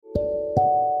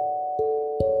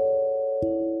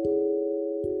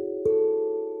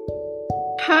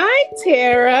Hi,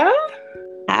 Tara.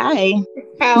 Hi,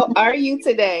 How are you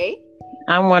today?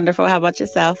 I'm wonderful. How about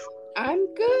yourself? I'm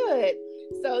good.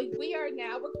 So we are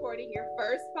now recording your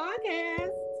first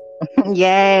podcast.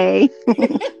 Yay.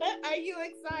 Are you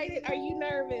excited? Are you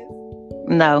nervous?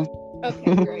 No.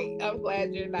 Okay, great. I'm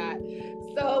glad you're not.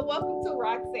 So welcome to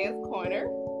Roxanne's Corner.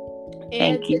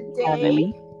 And Thank you for having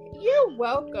me. you're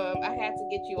welcome. I had to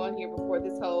get you on here before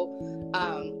this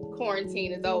whole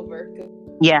quarantine is over.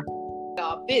 Yeah.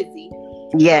 Y'all busy.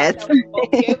 Yes. So we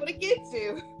won't be able to get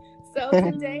you. So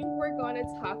today we're going to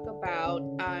talk about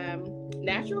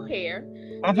natural hair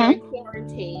during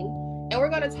quarantine, and we're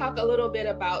going to talk a little bit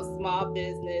about small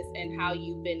business and how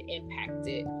you've been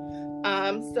impacted.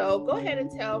 So go ahead and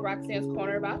tell Roxanne's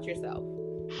Corner about yourself.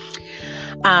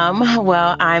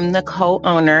 Well, I'm the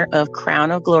co-owner of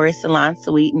Crown of Glory Salon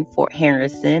Suite in Fort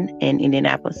Harrison in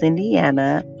Indianapolis,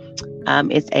 Indiana.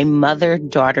 It's a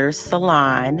mother-daughter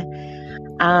salon.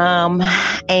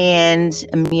 And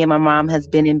me and my mom has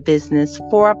been in business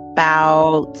for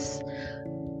about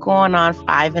going on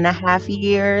 5.5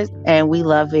 years, and we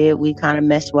love it. We kind of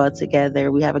mesh well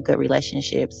together. We have a good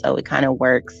relationship, so it kind of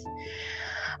works.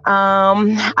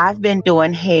 I've been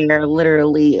doing hair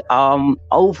literally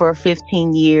over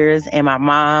 15 years, and my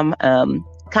mom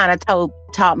kind of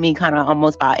taught me kind of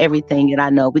almost about everything that I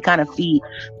know. We kind of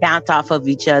bounce off of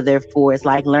each other for it's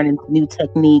like learning new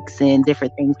techniques and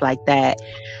different things like that.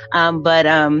 But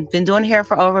been doing hair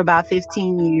for over about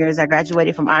 15 years. I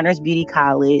graduated from Honors Beauty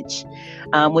College,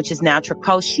 which is now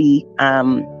Trikoshi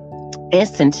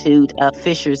Institute of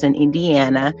Fishers in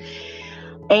Indiana.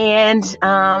 And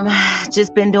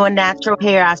just been doing natural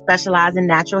hair. I specialize in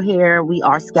natural hair. We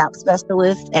are scalp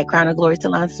specialists at Crown of Glory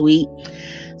Salon Suite.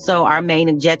 So our main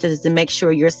objective is to make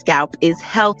sure your scalp is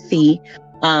healthy,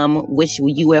 which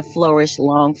you will flourish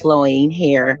long flowing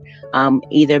hair,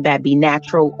 either that be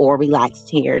natural or relaxed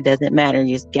hair. Doesn't matter.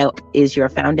 Your scalp is your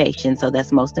foundation. So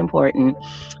that's most important.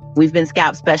 We've been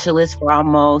scalp specialists for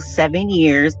almost 7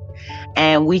 years.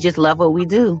 And we just love what we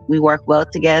do. We work well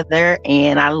together,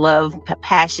 and I love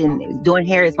passion. Doing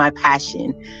hair is my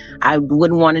passion. I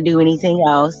wouldn't want to do anything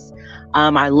else.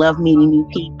 I love meeting new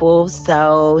people.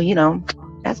 So,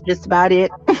 that's just about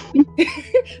it.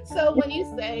 So when you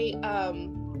say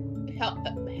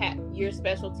your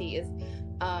specialty is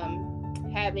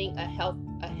having a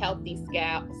healthy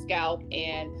scalp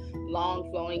and long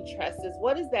flowing tresses,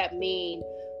 what does that mean?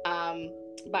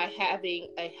 By having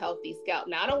a healthy scalp.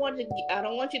 Now, I don't want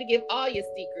you to give all your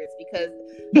secrets, because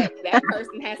that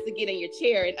person has to get in your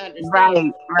chair and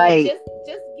understand. Right.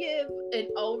 Just give an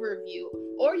overview,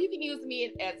 or you can use me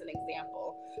as an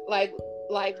example. Like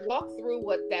walk through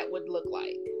what that would look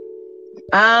like.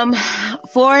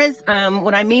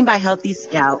 What I mean by healthy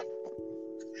scalp,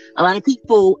 a lot of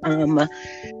people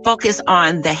focus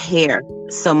on the hair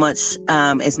so much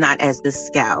as not as the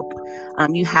scalp.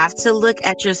 You have to look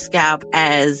at your scalp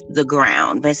as the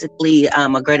ground. Basically, a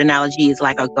great analogy is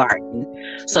like a garden.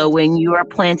 So when you are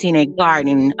planting a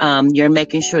garden, you're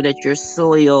making sure that your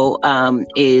soil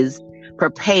is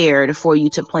prepared for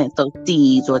you to plant those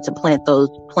seeds or to plant those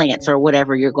plants or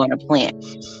whatever you're going to plant.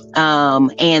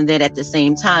 And then at the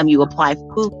same time, you apply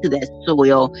food to that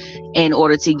soil in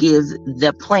order to give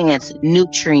the plants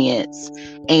nutrients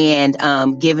and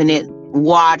giving it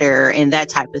water and that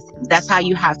type of thing. That's how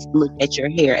you have to look at your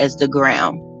hair, as the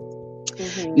ground.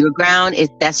 Mm-hmm. Your ground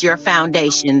that's your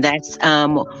foundation. That's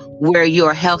where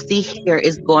your healthy hair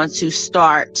is going to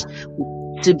start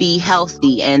to be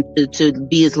healthy and to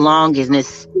be as long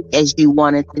as you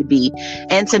want it to be,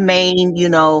 and to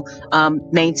maintain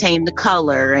the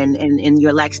color and your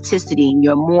elasticity and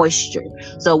your moisture.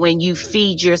 So when you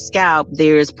feed your scalp,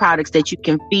 there's products that you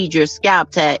can feed your scalp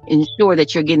to ensure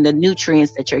that you're getting the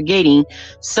nutrients that you're getting,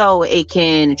 so it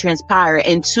can transpire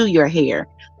into your hair.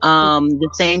 The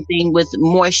same thing with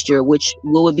moisture, which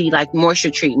would be like moisture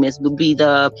treatments, would be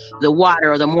the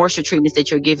water or the moisture treatments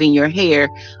that you're giving your hair.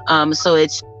 So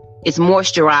it's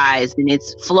moisturized and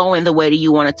it's flowing the way that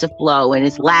you want it to flow, and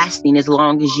it's lasting as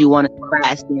long as you want it to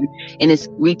last, and it's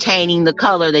retaining the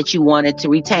color that you want it to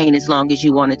retain as long as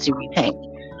you want it to retain.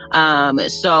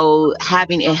 So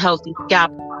having a healthy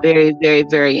scalp is very, very,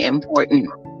 very important.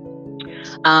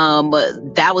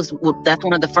 That's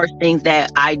one of the first things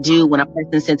that I do when a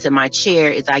person sits in my chair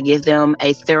is I give them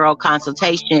a thorough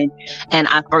consultation, and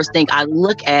first thing I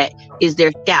look at is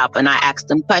their scalp, and I ask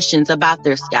them questions about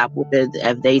their scalp,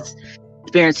 if they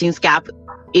experiencing scalp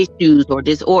issues or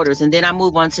disorders, and then I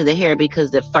move on to the hair,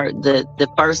 because the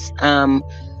first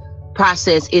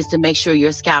process is to make sure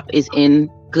your scalp is in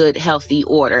good, healthy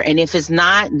order, and if it's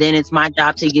not, then it's my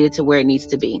job to get it to where it needs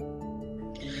to be.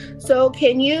 So,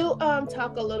 can you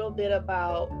talk a little bit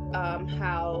about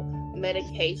how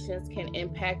medications can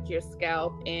impact your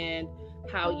scalp and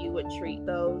how you would treat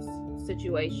those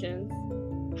situations?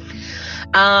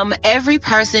 Every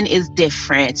person is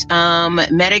different.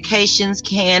 Medications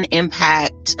can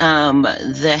impact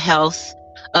the health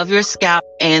of your scalp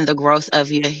and the growth of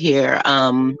your hair.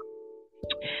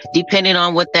 Depending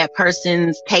on what that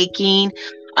person's taking,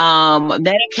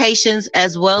 medications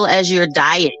as well as your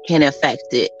diet can affect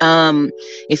it.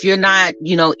 If you're not,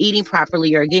 eating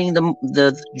properly or getting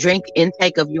the drink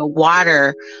intake of your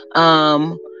water,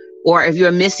 or if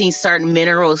you're missing certain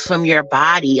minerals from your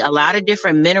body, a lot of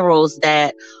different minerals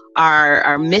that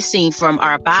are missing from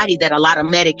our body that a lot of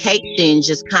medication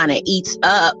just kind of eats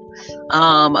up,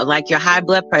 like your high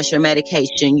blood pressure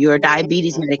medication, your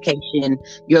diabetes medication,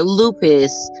 your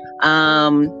lupus,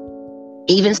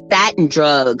 even statin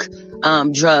drugs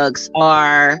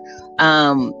are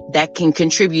that can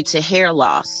contribute to hair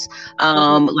loss.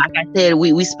 Like I said,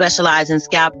 we specialize in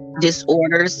scalp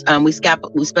disorders. We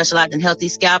specialize in healthy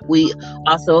scalp. We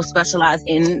also specialize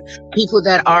in people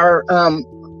that are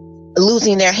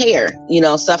losing their hair,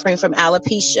 suffering from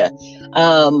alopecia.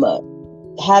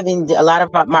 Having a lot of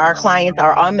our clients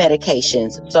are on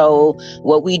medications. So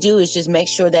what we do is just make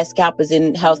sure that scalp is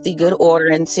in healthy, good order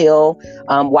until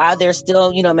while they're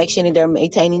still, make sure they're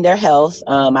maintaining their health.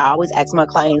 I always ask my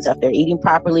clients if they're eating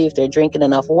properly, if they're drinking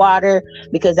enough water,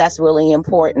 because that's really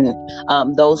important.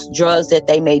 Those drugs that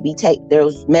they may be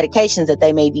those medications that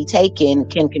they may be taking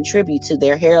can contribute to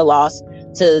their hair loss,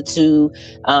 to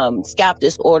scalp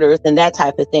disorders and that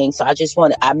type of thing. So I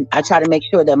try to make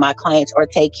sure that my clients are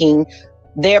taking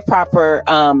their proper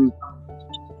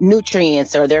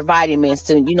nutrients or their vitamins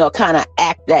to, kind of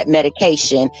act that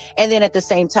medication. And then at the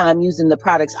same time, using the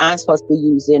products I'm supposed to be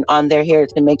using on their hair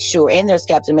to make sure, and their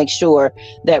scalp, to make sure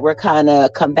that we're kind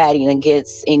of combating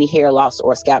against any hair loss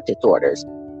or scalp disorders.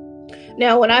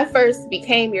 Now, when I first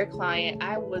became your client,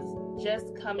 I was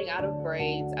just coming out of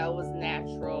braids. I was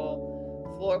natural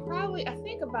for probably, I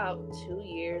think, about 2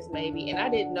 years maybe. And I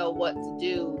didn't know what to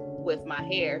do with my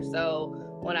hair. So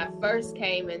when I first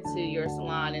came into your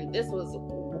salon, and this was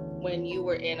when you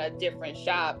were in a different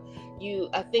shop,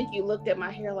 I think you looked at my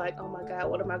hair like, oh my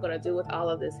God, what am I going to do with all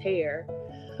of this hair?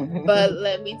 But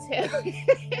let me tell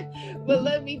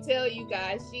you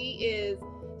guys, she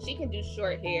can do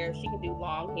short hair, she can do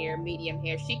long hair, medium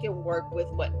hair. She can work with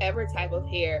whatever type of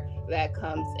hair that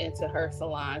comes into her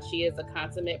salon. She is a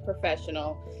consummate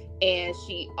professional, and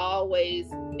she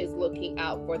always is looking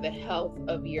out for the health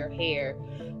of your hair.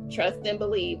 Trust and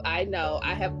believe, I know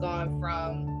I have gone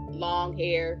from long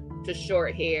hair to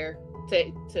short hair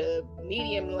to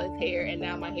medium length hair, and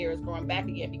now my hair is growing back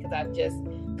again because I've just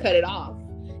cut it off.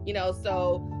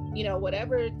 So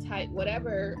whatever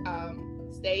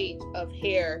stage of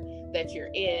hair that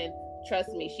you're in,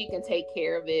 trust me, she can take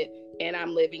care of it, and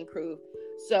I'm living proof.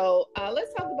 So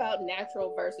let's talk about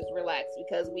natural versus relaxed,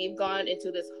 because we've gone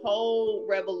into this whole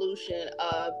revolution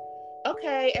of,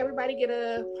 okay, everybody get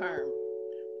a perm.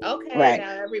 Okay, right.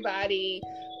 Now everybody,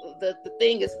 the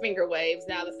thing is finger waves.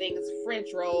 Now the thing is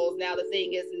French rolls. Now the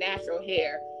thing is natural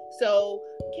hair. So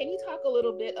can you talk a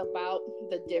little bit about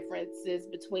the differences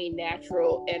between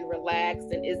natural and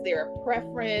relaxed? And is there a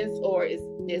preference, or is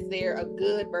there a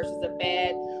good versus a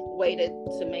bad way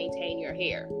to maintain your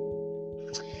hair?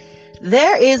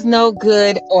 There is no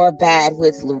good or bad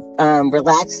with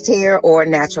relaxed hair or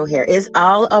natural hair. It's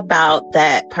all about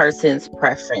that person's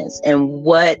preference and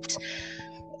what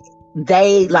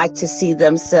they like to see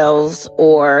themselves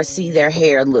or see their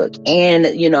hair look. And,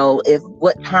 if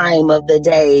what time of the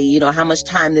day, how much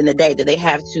time in the day do they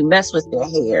have to mess with their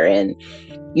hair? And,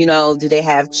 do they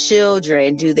have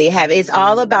children? It's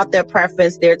all about their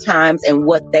preference, their times, and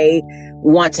what they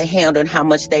want to handle and how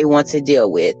much they want to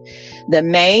deal with. The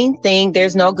main thing,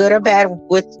 there's no good or bad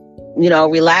with,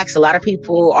 relax. A lot of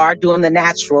people are doing the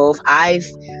natural. I've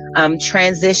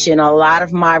transitioned a lot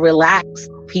of my relaxed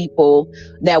people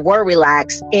that were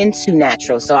relaxed into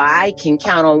natural. So I can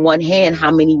count on one hand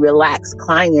how many relaxed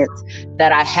clients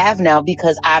that I have now,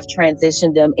 because I've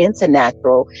transitioned them into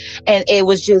natural, and it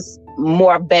was just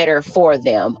more better for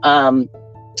them.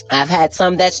 I've had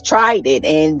some that's tried it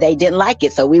and they didn't like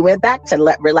it, so we went back to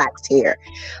relaxed hair.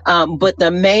 But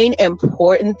the main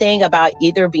important thing about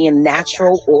either being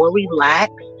natural or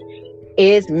relaxed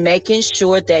is making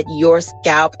sure that your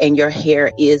scalp and your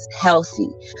hair is healthy.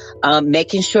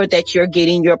 Making sure that you're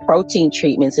getting your protein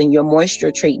treatments and your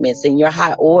moisture treatments and your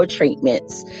high oil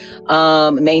treatments.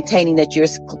 Maintaining that you're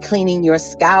cleaning your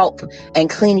scalp and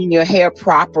cleaning your hair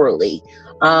properly.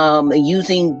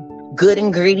 Using good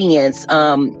ingredients,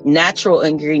 natural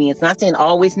ingredients. Not saying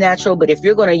always natural, but if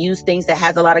you're going to use things that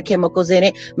has a lot of chemicals in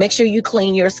it, make sure you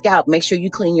clean your scalp. Make sure you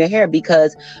clean your hair,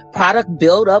 because product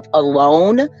buildup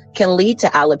alone can lead to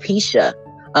alopecia.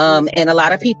 And a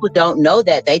lot of people don't know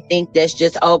that. They think that's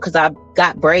just, because I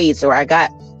got braids, or I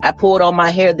pulled on my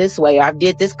hair this way, or I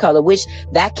did this color, which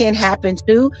that can happen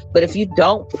too. But if you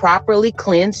don't properly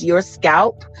cleanse your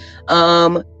scalp,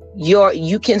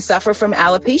 you can suffer from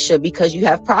alopecia because you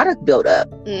have product buildup.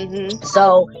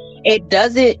 So it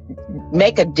doesn't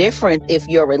make a difference if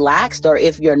you're relaxed or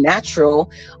if you're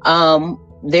natural.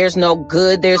 There's no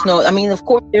good. I mean, of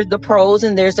course, there's the pros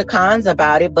and there's the cons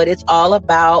about it, but it's all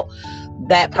about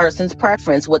that person's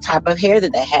preference, what type of hair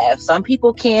that they have. Some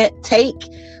people can't take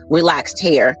relaxed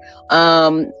hair.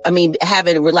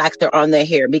 Having relaxed on their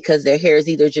hair because their hair is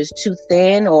either just too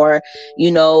thin, or,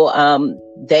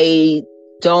 they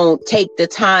don't take the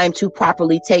time to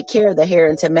properly take care of the hair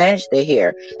and to manage their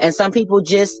hair. And some people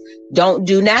just don't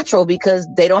do natural because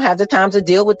they don't have the time to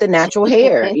deal with the natural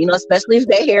hair, especially if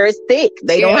their hair is thick.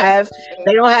 They don't have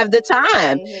the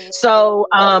time. So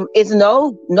it's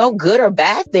no good or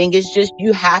bad thing. It's just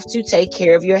you have to take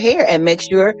care of your hair and make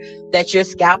sure that your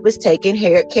scalp is taken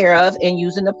care of, and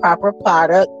using the proper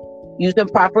product, using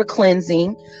proper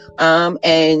cleansing,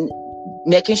 and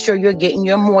making sure you're getting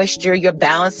your moisture, you're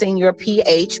balancing your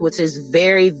pH, which is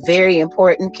very, very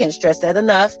important. Can't stress that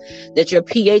enough, that your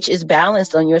pH is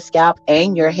balanced on your scalp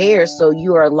and your hair. So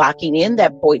you are locking in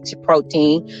that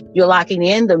protein, you're locking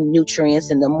in the nutrients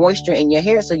and the moisture in your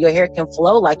hair, so your hair can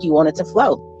flow like you want it to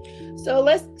flow. So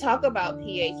let's talk about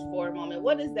pH for a moment.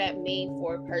 What does that mean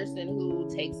for a person who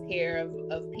takes care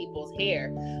of people's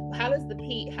hair? How does a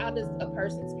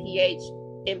person's pH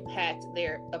impact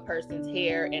a person's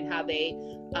hair, and how they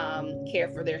care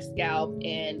for their scalp,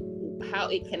 and how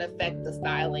it can affect the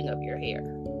styling of your hair?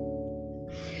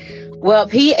 Well,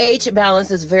 pH balance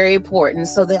is very important.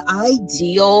 So the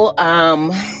ideal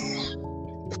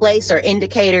place or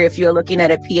indicator, if you're looking at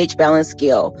a pH balance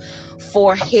scale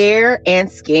for hair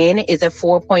and skin, is a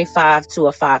 4.5 to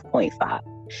a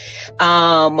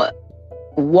 5.5.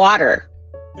 Water,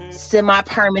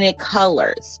 semi-permanent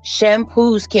colors,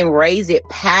 shampoos can raise it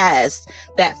past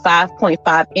that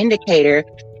 5.5 indicator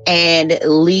and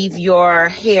leave your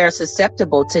hair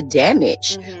susceptible to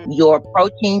damage. Your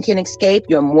protein can escape,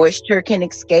 your moisture can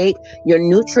escape, your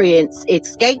nutrients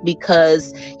escape,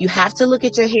 because you have to look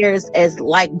at your hair as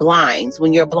like blinds.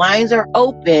 When your blinds are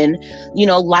open,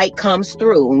 light comes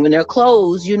through. And when they're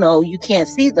closed, you can't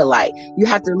see the light. You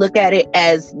have to look at it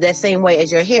as the same way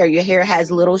as your hair. Your hair has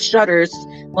little shutters,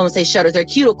 I won't say shutters, or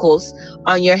cuticles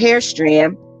on your hair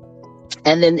strand.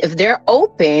 And then if they're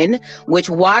open, which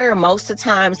water most of the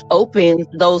times opens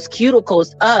those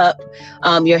cuticles up,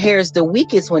 your hair is the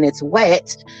weakest when it's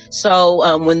wet.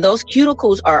 So when those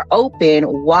cuticles are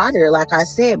open, water, like I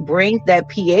said, brings that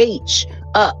pH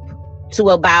up to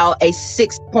about a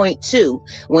 6.2.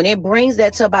 When it brings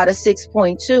that to about a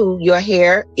 6.2, your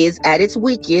hair is at its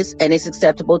weakest and it's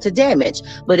susceptible to damage.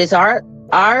 But it's our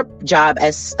job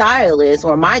as stylists,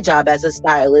 or my job as a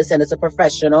stylist and as a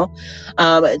professional,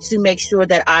 to make sure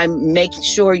that I'm making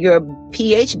sure your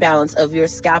pH balance of your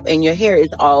scalp and your hair is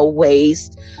always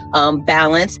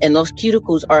balanced, and those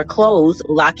cuticles are closed,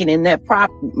 locking in that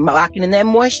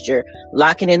moisture,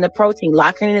 locking in the protein,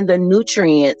 locking in the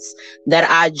nutrients that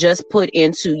I just put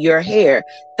into your hair.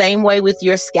 Same way with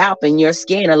your scalp and your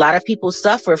skin. A lot of people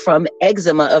suffer from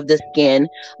eczema of the skin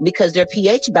because their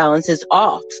pH balance is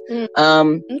off.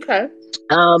 Okay.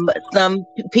 Some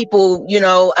people,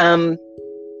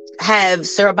 have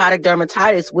serobotic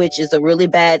dermatitis, which is a really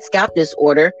bad scalp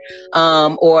disorder,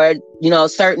 or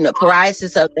certain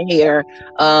psoriasis of the hair,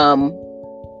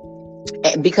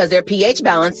 because their pH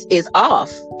balance is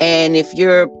off. And if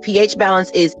your pH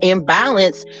balance is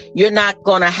imbalanced, you're not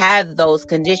going to have those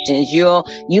conditions. You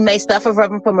may suffer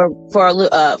from for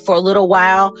a little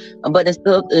while, but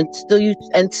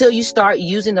until you start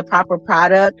using the proper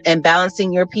product and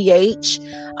balancing your pH,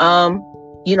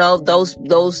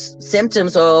 those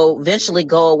symptoms will eventually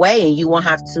go away, and you won't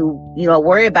have to,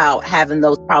 worry about having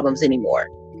those problems anymore.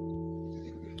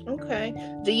 Okay.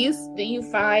 Do you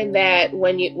find that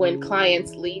when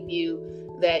clients leave you,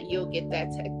 that you'll get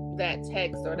that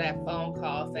text or that phone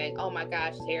call saying, "Oh my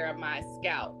gosh, Tara, my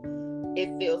scalp,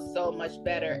 it feels so much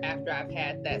better after I've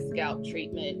had that scalp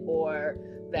treatment or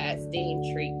that steam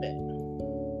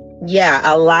treatment"? Yeah,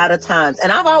 a lot of times.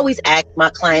 And I've always asked my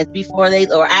clients before they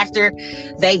or after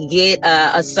they get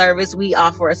a service. We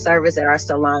offer a service at our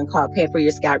salon called Pamper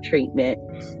Your Scalp Treatment,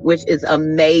 which is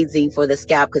amazing for the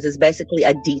scalp because it's basically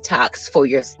a detox for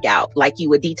your scalp. Like you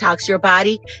would detox your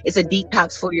body, it's a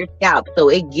detox for your scalp. So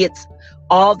it gets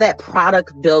all that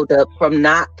product buildup from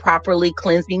not properly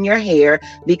cleansing your hair,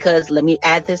 because let me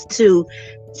add this too,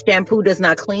 shampoo does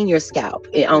not clean your scalp.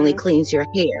 It only cleans your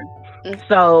hair.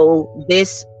 So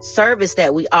this service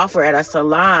that we offer at our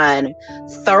salon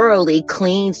thoroughly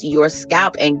cleans your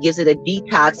scalp and gives it a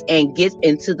detox and gets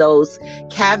into those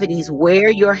cavities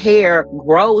where your hair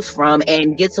grows from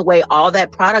and gets away all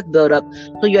that product buildup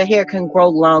so your hair can grow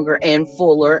longer and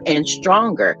fuller and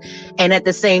stronger. And at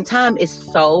the same time,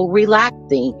 it's so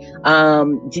relaxing.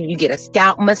 You get a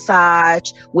scalp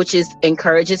massage, which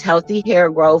encourages healthy hair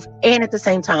growth. And at the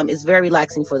same time, it's very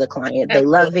relaxing for the client. They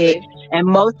love it. And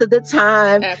most of the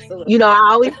time, you know,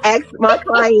 I always ask my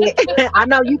client, I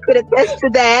know you could attest to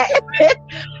that.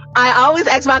 I always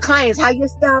ask my clients, how your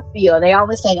scalp feel? And they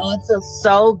always say, oh, it feels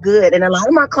so good. And a lot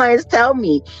of my clients tell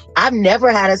me, I've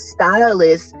never had a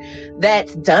stylist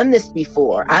that's done this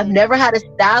before. I've never had a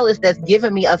stylist that's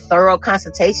given me a thorough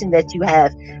consultation that you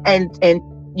have and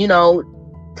you know,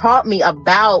 taught me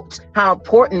about how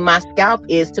important my scalp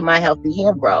is to my healthy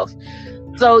hair growth.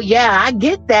 So yeah, I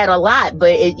get that a lot,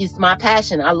 but it's my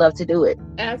passion. I love to do it.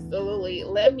 Absolutely.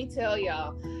 Let me tell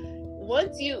y'all,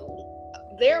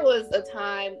 there was a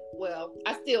time, well,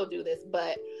 I still do this,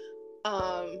 but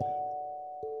I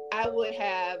would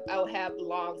have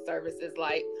long services.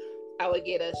 Like I would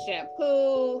get a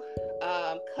shampoo,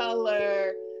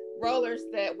 color, roller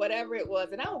set, whatever it was,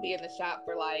 and I would be in the shop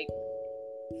for like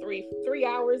three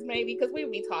hours maybe, because we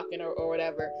would be talking or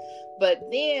whatever. But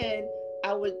then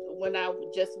I went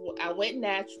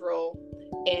natural,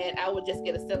 and I would just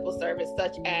get a simple service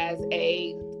such as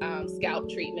a scalp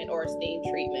treatment or a steam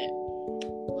treatment.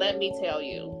 Let me tell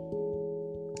you,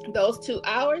 those 2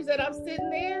 hours that I'm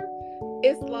sitting there,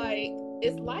 it's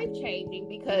life-changing,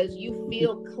 because you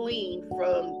feel clean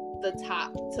from the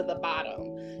top to the bottom.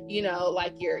 You know,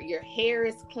 like your hair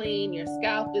is clean, your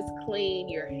scalp is clean,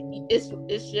 it's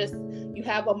just, you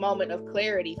have a moment of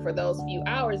clarity for those few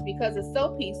hours, because it's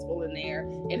so peaceful in there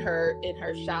in her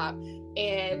shop,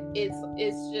 and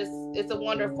it's a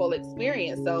wonderful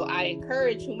experience. So I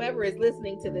encourage whomever is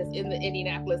listening to this in the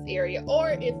Indianapolis area,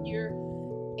 or if you're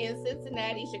in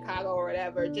Cincinnati, Chicago, or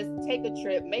whatever, just take a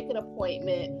trip, make an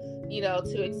appointment, you know,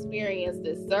 to experience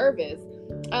this service.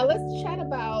 Let's chat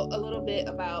a little bit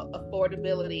about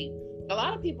affordability. A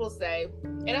lot of people say,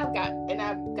 and I've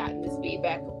gotten this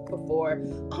feedback before,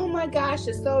 oh my gosh,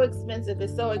 it's so expensive.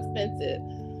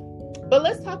 But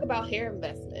let's talk about hair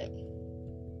investment.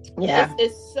 Yeah.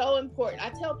 It's so important. I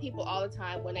tell people all the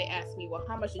time when they ask me, well,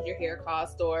 how much did your hair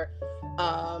cost? Or,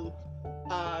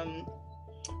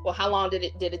 well, how long did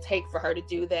it take for her to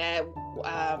do that?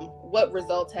 What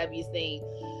results have you seen?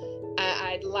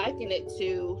 I'd liken it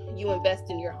to you invest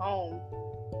in your home.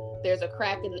 There's a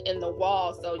crack in the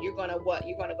wall, so you're gonna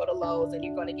go to Lowe's and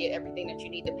you're gonna get everything that you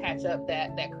need to patch up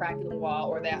that crack in the wall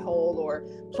or that hole or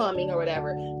plumbing or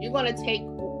whatever. You're gonna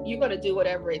do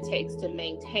whatever it takes to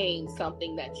maintain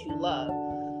something that you love.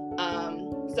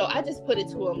 So I just put it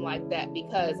to them like that,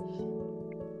 because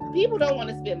people don't want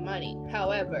to spend money.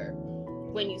 However,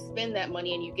 when you spend that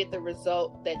money and you get the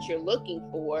result that you're looking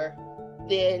for,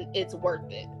 then it's worth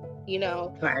it, you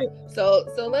know? Right. So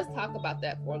let's talk about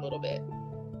that for a little bit.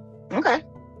 Okay.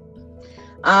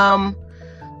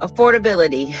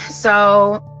 Affordability.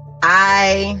 So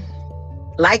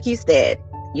like you said,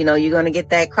 you know, you're going to get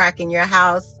that crack in your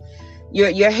house.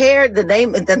 Your hair, the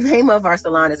name of our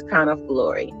salon is Crown of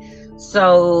Glory.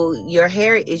 So your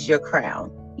hair is your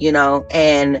crown, you know,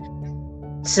 and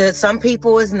to some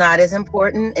people it's not as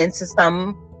important, and to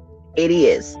some it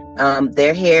is.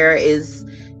 Their hair is,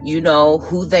 you know,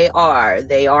 who they are.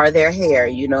 They are their hair,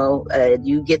 you know.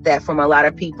 You get that from a lot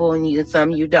of people, and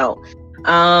some you don't.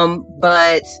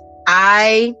 But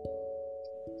I'm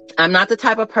not the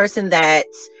type of person that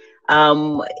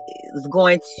is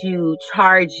going to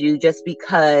charge you just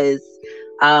because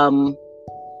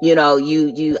you know,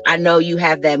 I know you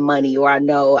have that money, or I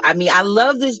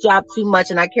love this job too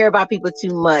much, and I care about people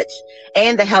too much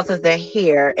and the health of their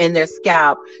hair and their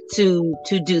scalp to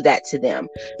do that to them.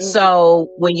 Mm-hmm. So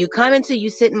when you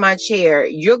sit in my chair,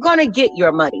 you're going to get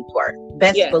your money's worth.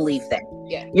 Best believe that.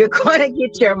 Yeah. You're going to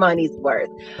get your money's worth.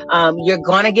 You're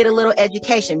going to get a little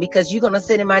education because you're going to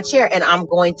sit in my chair and I'm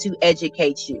going to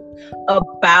educate you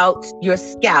about your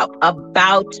scalp,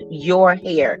 about your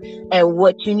hair, and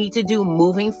what you need to do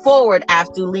moving forward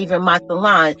after leaving my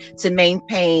salon to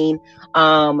maintain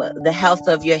the health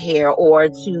of your hair, or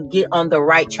to get on the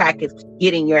right track of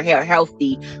getting your hair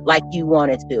healthy like you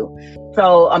want it to.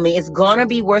 So, I mean, it's going to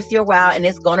be worth your while, and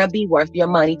it's going to be worth your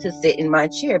money to sit in my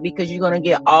chair because you're going to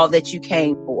get all that you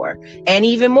came for and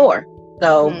even more.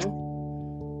 So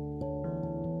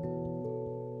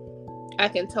I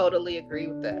can totally agree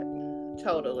with that.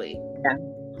 Totally. Yeah.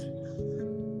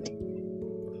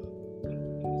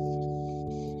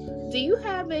 Do you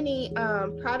have any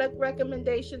product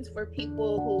recommendations for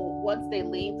people who, once they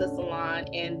leave the salon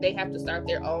and they have to start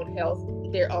their own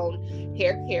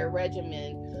hair care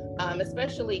regimen?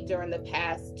 Especially during the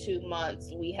past 2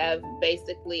 months, we have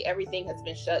basically everything has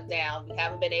been shut down. We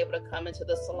haven't been able to come into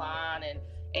the salon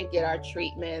and get our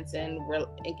treatments and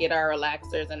get our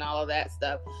relaxers and all of that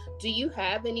stuff. Do you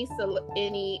have any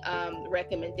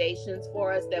recommendations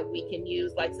for us that we can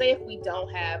use? Like, say if we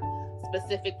don't have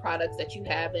specific products that you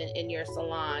have in your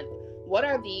salon, what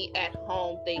are the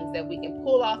at-home things that we can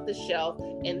pull off the shelf,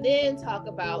 and then talk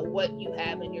about what you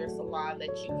have in your salon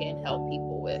that you can help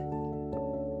people with?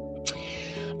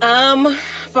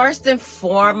 First and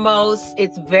foremost,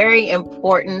 it's very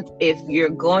important, if you're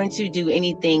going to do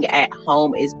anything at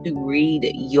home, is to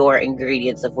read your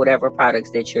ingredients of whatever products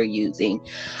that you're using.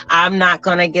 I'm not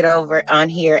going to get over on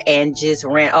here and just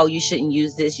rant, oh, you shouldn't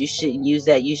use this, you shouldn't use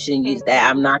that, you shouldn't use that.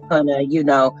 I'm not going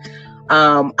to,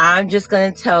 I'm just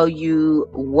going to tell you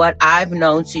what I've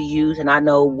known to use, and I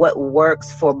know what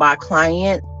works for my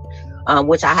client,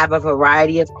 which I have a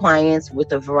variety of clients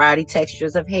with a variety of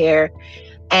textures of hair,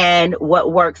 and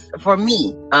what works for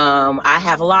me. I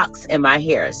have locks in my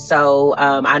hair, so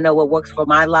I know what works for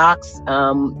my locks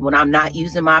when I'm not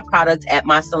using my products at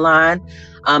my salon,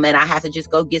 and I have to just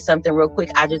go get something real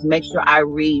quick. I just make sure I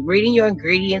reading your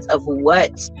ingredients of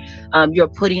what you're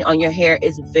putting on your hair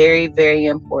is very, very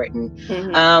important.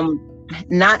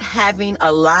 Not having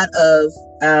a lot of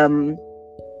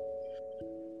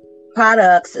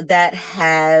products that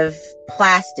have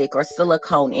plastic or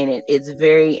silicone in it, it's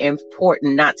very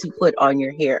important not to put on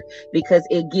your hair, because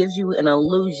it gives you an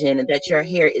illusion that your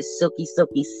hair is silky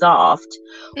soft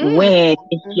when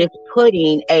it's just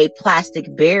putting a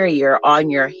plastic barrier on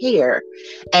your hair.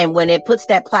 And when it puts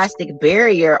that plastic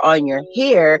barrier on your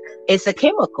hair, it's a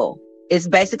chemical. It's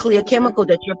basically a chemical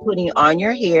that you're putting on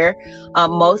your hair.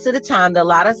 Most of the time, a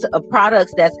lot of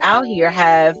products that's out here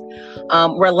have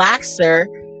relaxer.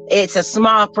 It's a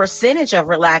small percentage of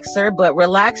relaxer, but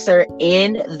relaxer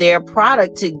in their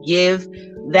product to give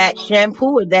that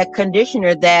shampoo or that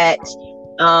conditioner, that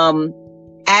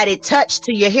added touch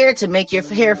to your hair to make your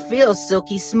hair feel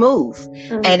silky smooth.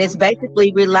 And it's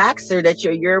basically relaxer that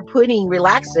you're putting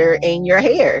relaxer in your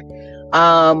hair.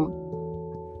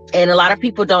 And a lot of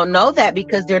people don't know that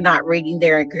because they're not reading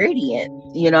their ingredients.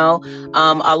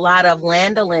 A lot of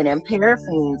lanolin and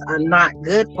paraffins are not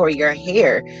good for your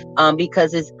hair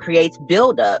because it creates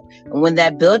buildup. And when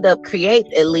that buildup creates,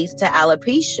 it leads to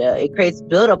alopecia. It creates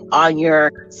buildup on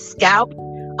your scalp,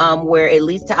 where it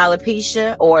leads to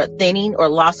alopecia or thinning or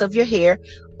loss of your hair,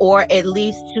 or it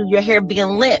leads to your hair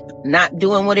being limp, not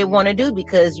doing what it want to do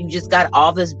because you just got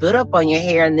all this buildup on your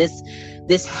hair and this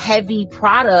heavy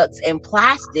products and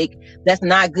plastic that's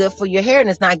not good for your hair, and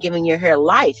it's not giving your hair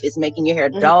life. It's making your hair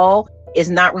dull. It's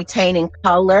not retaining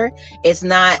color. It's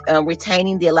not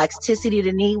retaining the elasticity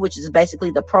it needs, which is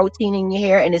basically the protein in your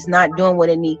hair, and it's not doing what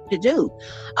it needs to do.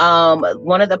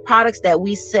 One of the products that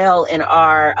we sell in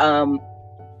our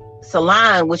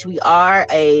salon, which we are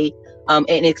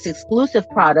an exclusive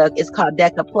product, is called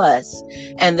Deca Plus.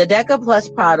 And the Deca Plus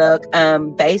product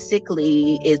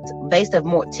basically is based of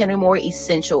 10 or more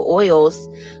essential oils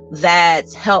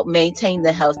that help maintain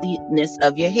the healthiness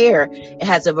of your hair. It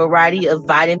has a variety of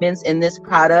vitamins in this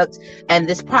product. And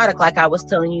this product, like I was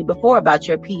telling you before about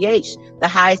your pH, the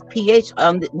highest pH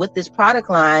with this product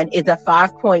line is a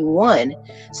 5.1.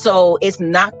 So it's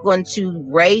not going to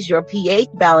raise your pH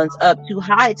balance up too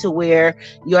high to where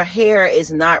your hair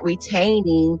is not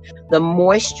retaining the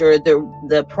moisture,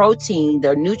 the protein,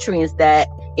 the nutrients that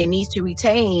it needs to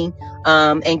retain,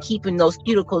 and keeping those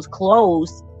cuticles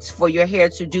closed for your hair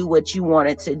to do what you want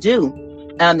it to do.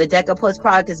 The Deca Plus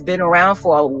product has been around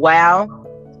for a while.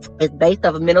 It's based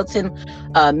off of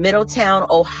Middletown,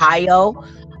 Ohio,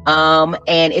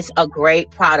 and it's a great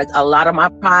product. A lot of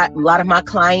my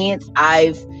clients,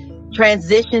 I've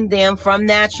transitioned them from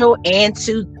natural and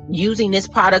to using this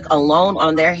product alone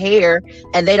on their hair,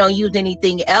 and they don't use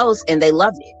anything else, and they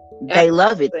love it. They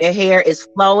love it. Their hair is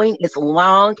flowing, it's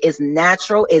long, it's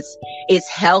natural, it's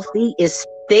healthy, it's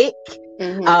thick.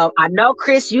 I know,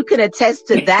 Chris, you can attest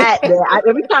to that.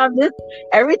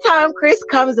 Every time Chris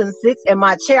comes and sits in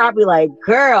my chair, I'll be like,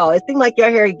 girl, it seems like your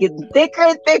hair is getting thicker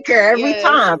and thicker every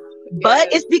time.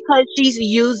 But it's because she's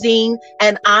using,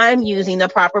 and I'm using the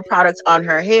proper products on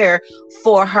her hair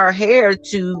for her hair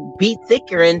to be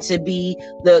thicker and to be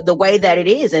the way that it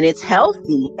is. And it's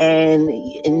healthy.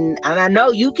 And I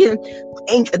know you can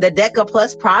thank the Deca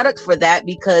Plus products for that,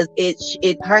 because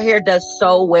her hair does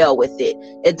so well with it.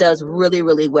 It does really,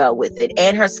 really well with it,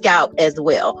 and her scalp as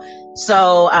well.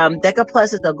 So Deca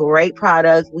Plus is a great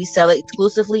product. We sell it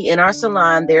exclusively in our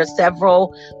salon. There are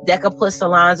several Deca Plus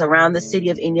salons around the city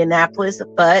of Indianapolis,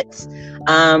 but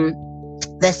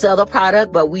that sell the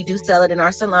product, but we do sell it in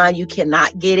our salon. You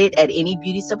cannot get it at any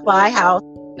beauty supply house.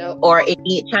 Nope. Or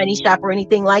any Chinese shop or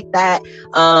anything like that,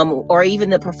 or even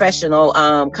the professional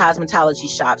cosmetology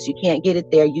shops. You can't get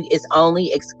it there. It's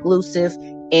only exclusive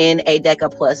in a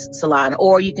Deca Plus salon,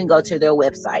 or you can go to their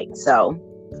website. So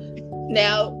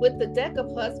now with the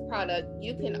Deca Plus product,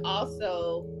 you can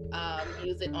also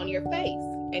use it on your face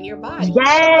and your body.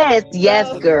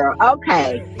 Yes, girl.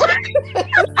 Okay.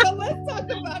 So let's talk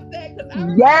about that, because I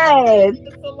was in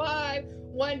the salon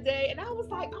one day and I was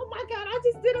like, oh my God, I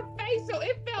just did a facial.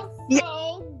 It felt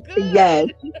so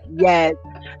good. Yes.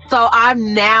 So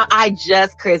I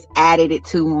just, Chris, added it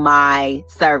to my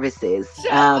services.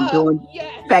 Doing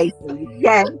facials.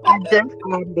 Yes, I just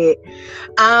added it.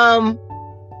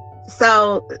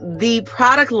 So the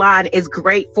product line is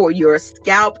great for your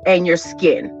scalp and your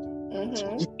skin.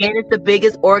 Your skin is the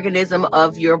biggest organism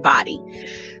of your body.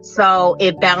 So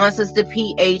it balances the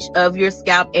pH of your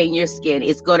scalp and your skin.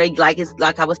 It's going to,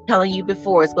 like I was telling you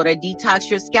before, it's going to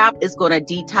detox your scalp. It's going to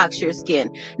detox your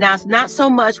skin. Now, it's not so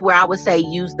much where I would say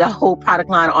use the whole product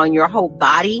line on your whole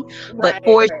body, but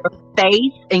for your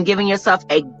face and giving yourself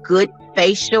a good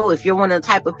facial. If you're one of the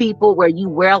type of people where you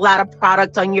wear a lot of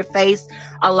product on your face,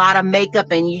 a lot of makeup,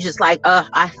 and you just like,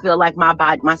 I feel like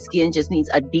my skin just needs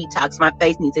a detox. My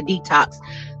face needs a detox.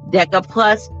 Deca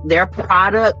Plus, their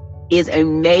product is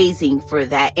amazing for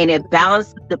that, and it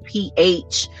balances the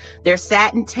pH. Their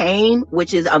Satin Tame,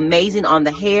 which is amazing on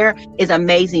the hair, is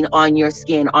amazing on your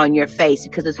skin, on your face,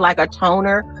 because it's like a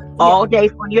toner all day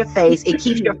for your face. It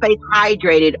keeps your face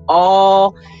hydrated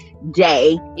all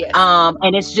day.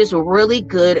 And it's just really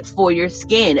good for your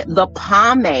skin. The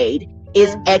pomade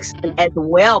is excellent as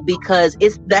well, because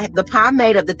it's the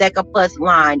pomade of the Deca Plus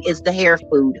line is the hair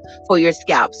food for your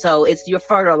scalp. So it's your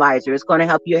fertilizer. It's going to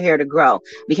help your hair to grow,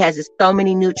 because there's so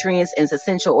many nutrients and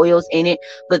essential oils in it.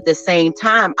 But at the same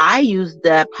time, I use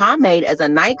the pomade as a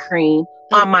night cream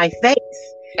on my face.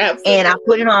 Absolutely. And I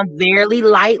put it on very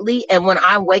lightly. And when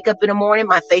I wake up in the morning,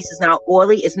 my face is not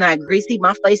oily. It's not greasy.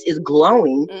 My face is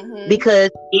glowing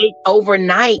because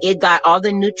overnight, it got all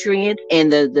the nutrients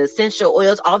and the essential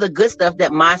oils, all the good stuff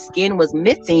that my skin was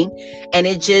missing. And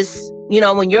it just,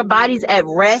 when your body's at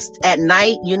rest at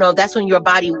night, that's when your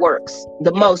body works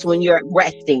the most, when you're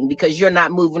resting, because you're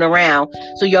not moving around.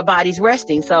 So your body's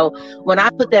resting. So when I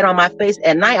put that on my face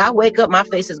at night, I wake up, my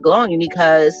face is glowing,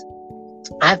 because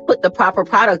I've put the proper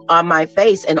product on my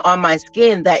face and on my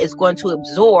skin that is going to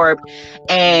absorb.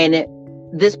 And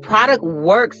this product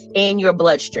works in your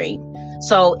bloodstream.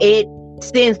 So it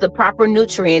sends the proper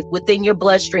nutrients within your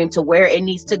bloodstream to where it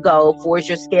needs to go for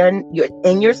your skin,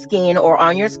 in your skin or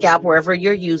on your scalp, wherever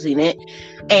you're using it.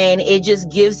 And it just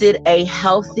gives it a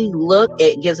healthy look.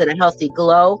 It gives it a healthy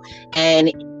glow,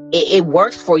 and it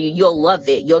works for you. You'll love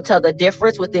it. You'll tell the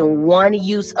difference within one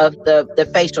use of the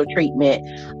facial treatment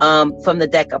from the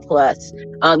Deca Plus.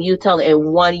 You tell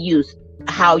in one use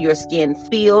how your skin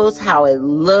feels, how it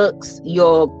looks.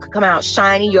 You'll come out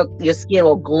shiny. Your skin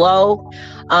will glow.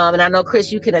 And I know,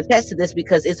 Chris, you can attest to this,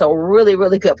 because it's a really,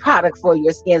 really good product for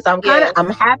your skin. So I'm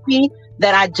happy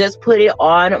that I just put it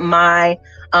on my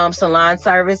salon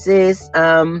services.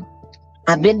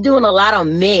 I've been doing a lot of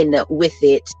men with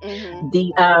it.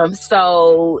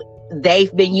 So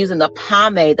they've been using the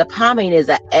pomade. The pomade is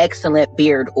an excellent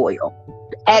beard oil.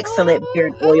 Excellent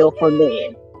beard oil for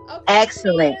men.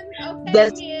 Excellent.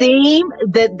 The steam,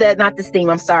 not the steam,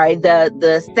 I'm sorry.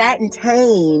 The Satin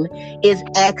Tame is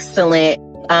excellent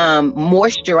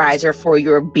moisturizer for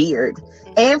your beard.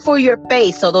 and for your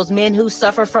face. So those men who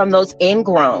suffer from those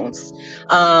ingrowns,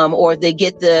 or they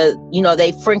get the,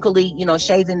 they frinkly,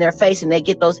 shaving their face and they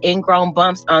get those ingrown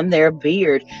bumps on their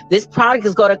beard. This product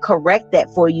is going to correct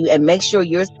that for you and make sure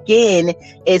your skin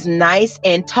is nice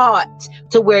and taut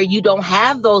to where you don't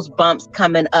have those bumps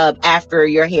coming up after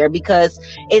your hair, because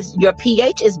your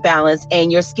pH is balanced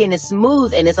and your skin is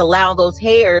smooth, and it's allowing those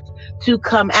hairs to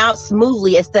come out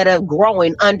smoothly instead of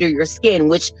growing under your skin,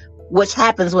 which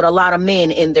happens with a lot of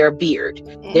men in their beard.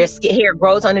 Their hair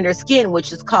grows under their skin, which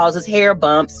just causes hair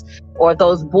bumps or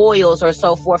those boils or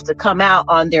so forth to come out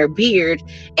on their beard,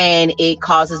 and it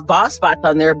causes bald spots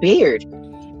on their beard.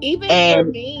 For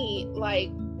me, like,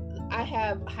 I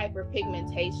have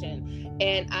hyperpigmentation,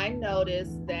 and I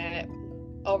noticed that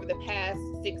over the past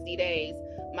 60 days,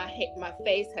 my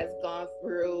face has gone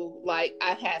through, like,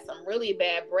 I've had some really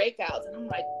bad breakouts, and I'm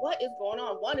like, what is going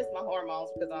on? One is my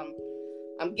hormones, because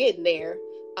I'm getting there.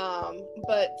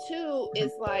 But two,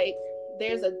 it's like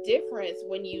there's a difference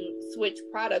when you switch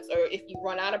products, or if you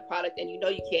run out of product and you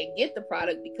can't get the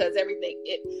product because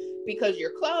because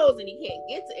you're closed and you can't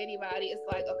get to anybody. It's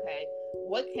like, okay,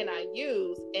 what can I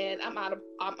use? And I'm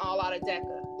all out of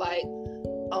DECA. Like,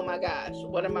 oh my gosh,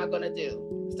 what am I gonna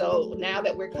do? So now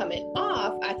that we're coming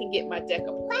off, I can get my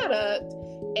DECA product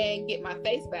and get my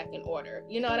face back in order.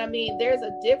 You know what I mean? There's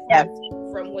a difference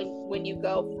from when you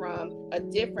go from a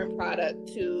different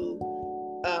product to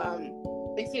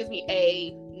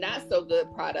a not so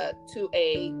good product to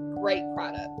a great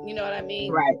product. You know what I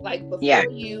mean? Right. Like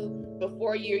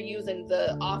before you're using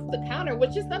the off the counter,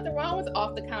 which is nothing wrong with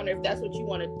off the counter if that's what you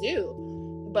want to do.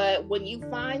 But when you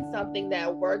find something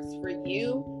that works for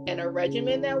you and a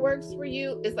regimen that works for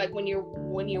you, it's like when you're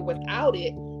without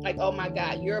it, like, oh my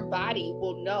God, your body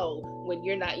will know when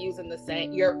you're not using the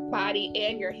same, your body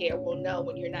and your hair will know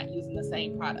when you're not using the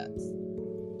same products.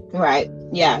 Right.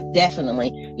 Yeah,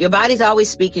 definitely. Your body's always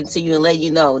speaking to you and letting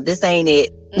you know, this ain't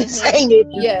it. This ain't it.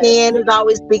 Your skin is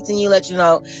always speaking to you, let you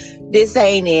know, this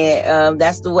ain't it.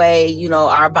 That's the way,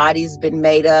 our body's been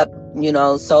made up,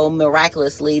 so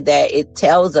miraculously that it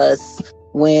tells us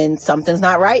when something's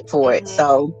not right for it.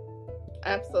 So.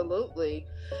 Absolutely.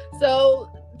 So,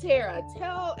 Tara,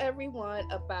 tell everyone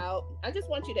about, I just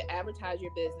want you to advertise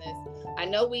your business. I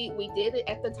know we did it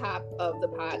at the top of the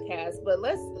podcast, but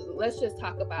let's just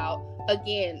talk about,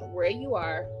 again, where you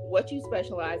are, what you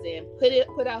specialize in,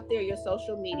 put out there your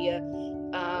social media,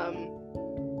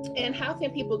 and how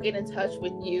can people get in touch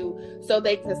with you so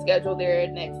they can schedule their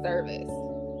next service?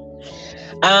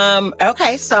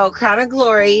 Okay, so Crown of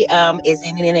Glory is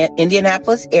in the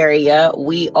Indianapolis area.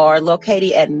 We are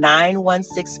located at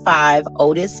 9165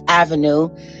 Otis Avenue,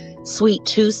 Suite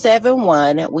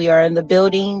 271. We are in the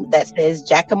building that says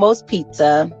Giacomo's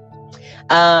Pizza,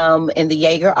 in the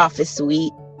Jaeger office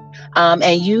suite.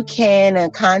 And you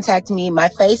can contact me. My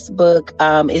Facebook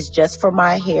is Just For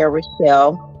My Hair,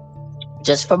 Rochelle.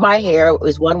 Just For My Hair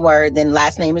is one word. Then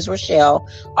last name is Rochelle,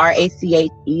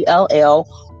 Rachell.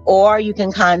 Or you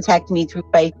can contact me through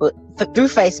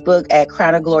Facebook at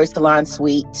Crown of Glory Salon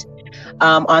Suite,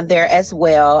 on there as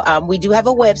well. We do have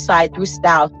a website through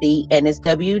Stylethea, and it's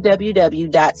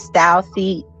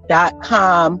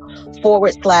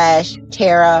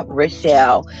www.stylethea.com/Tara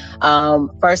Rochelle.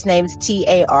 First name is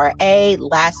Tara,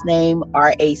 last name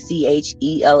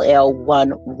Rachell,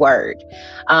 one word.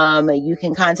 You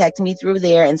can contact me through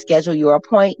there and schedule your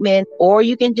appointment, or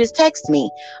you can just text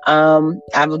me. I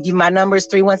will give my numbers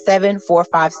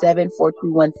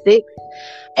 317-457-4216.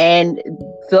 And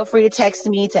feel free to text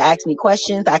me to ask me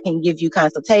questions. I can give you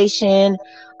consultation.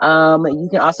 You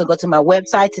can also go to my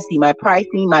website to see my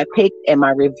pricing, my picks, and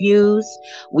my reviews.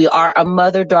 We are a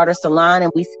mother-daughter salon,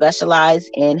 and we specialize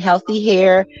in healthy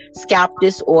hair, scalp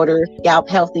disorders, scalp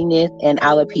healthiness, and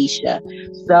alopecia.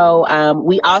 So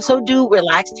we also do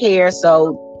relaxed hair.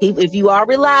 So if you are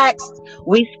relaxed,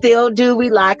 we still do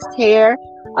relaxed hair.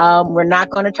 We're not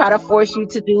going to try to force you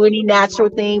to do any natural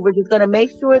thing. We're just going to make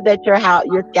sure that your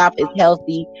scalp is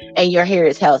healthy and your hair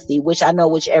is healthy, which I know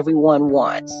which everyone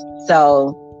wants.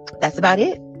 So that's about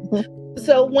it.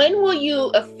 So when will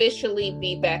you officially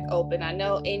be back open? I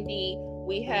know Indy,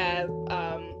 we have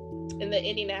in the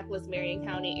Indianapolis, Marion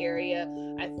County area,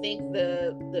 I think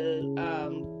the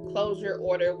closure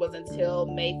order was until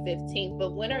May 15th,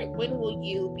 but when will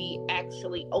you be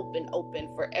actually open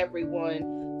for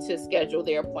everyone to schedule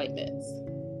their appointments?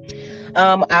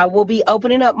 I will be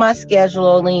opening up my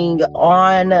scheduling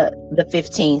on the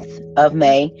 15th of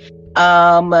May.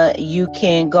 You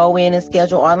can go in and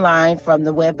schedule online from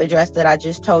the web address that I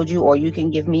just told you, or you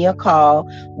can give me a call.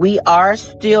 We are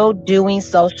still doing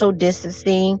social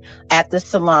distancing at the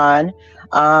salon.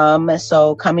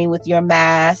 So coming with your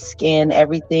mask and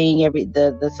everything,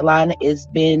 the salon has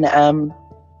been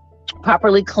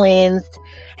properly cleansed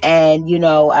and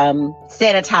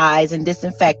sanitized and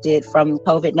disinfected from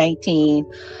COVID-19.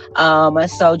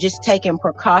 So just taking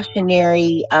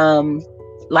precautionary,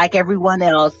 like everyone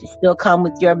else, still come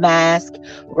with your mask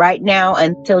right now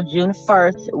until June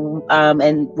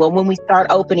 1st. When we start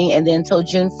opening, and then until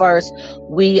June 1st,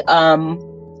 we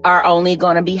are only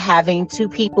going to be having 2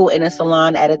 people in a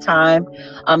salon at a time.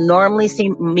 Normally,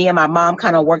 me and my mom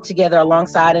kind of work together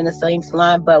alongside in the same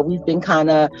salon, but we've been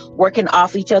kind of working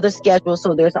off each other's schedule,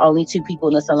 so there's only 2 people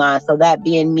in the salon. So that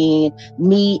being me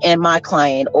and my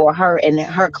client, or her and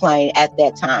her client at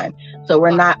that time. So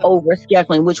we're not over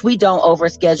scheduling, which we don't over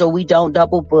schedule. We don't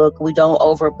double book. We don't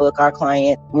overbook our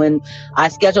client. When I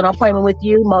schedule an appointment with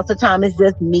you, most of the time it's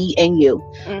just me and you.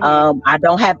 Mm-hmm. I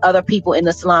don't have other people in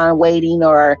the salon waiting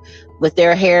or with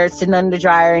their hair sitting under the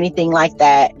dryer or anything like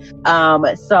that.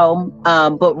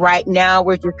 But right now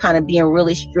we're just kind of being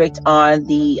really strict on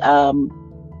the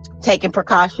taking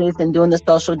precautions and doing the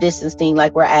social distancing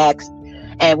like we're asked.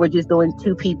 And we're just doing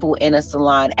 2 people in a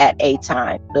salon at a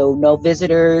time. So no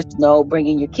visitors, no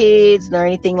bringing your kids, nor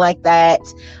anything like that.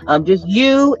 Just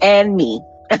you and me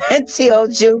until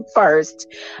June 1st,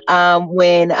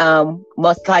 when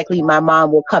most likely my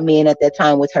mom will come in at that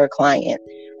time with her client,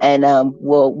 and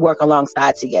we'll work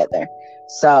alongside together.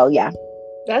 So, yeah.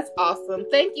 That's awesome.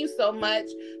 Thank you so much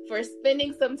for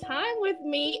spending some time with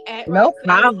me at No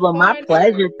problem. My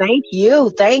pleasure. Thank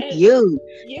you.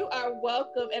 You are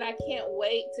welcome. And I can't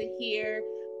wait to hear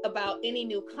about any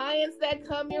new clients that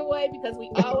come your way, because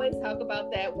we always talk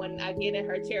about that when I get in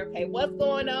her chair. Okay, what's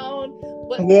going on?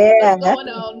 What's going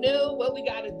on new? What we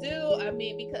got to do? I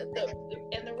mean, because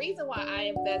the reason why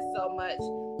I invest so much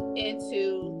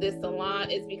into this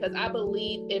salon is because I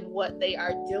believe in what they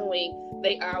are doing.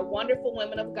 They are wonderful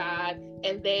women of God,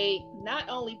 and they not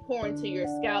only pour into your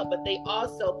scalp, but they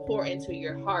also pour into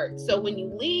your heart. So when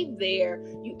you leave there,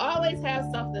 you always have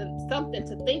something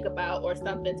to think about or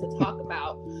something to talk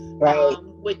about, right,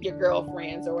 with your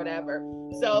girlfriends or whatever.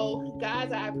 So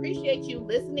guys, I appreciate you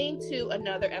listening to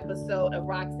another episode of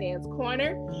Roxanne's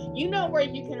Corner. You know where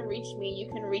you can reach me. You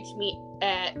can reach me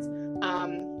at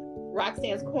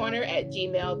Roxanne's Corner at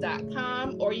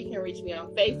gmail.com, or you can reach me on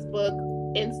Facebook,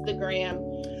 Instagram,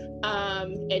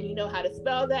 and you know how to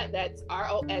spell that. That's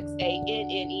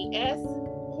ROXANNES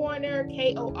Corner,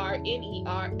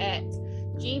 KORNER at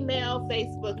Gmail,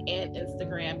 Facebook, and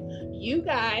Instagram. You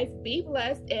guys be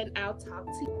blessed, and I'll talk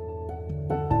to you.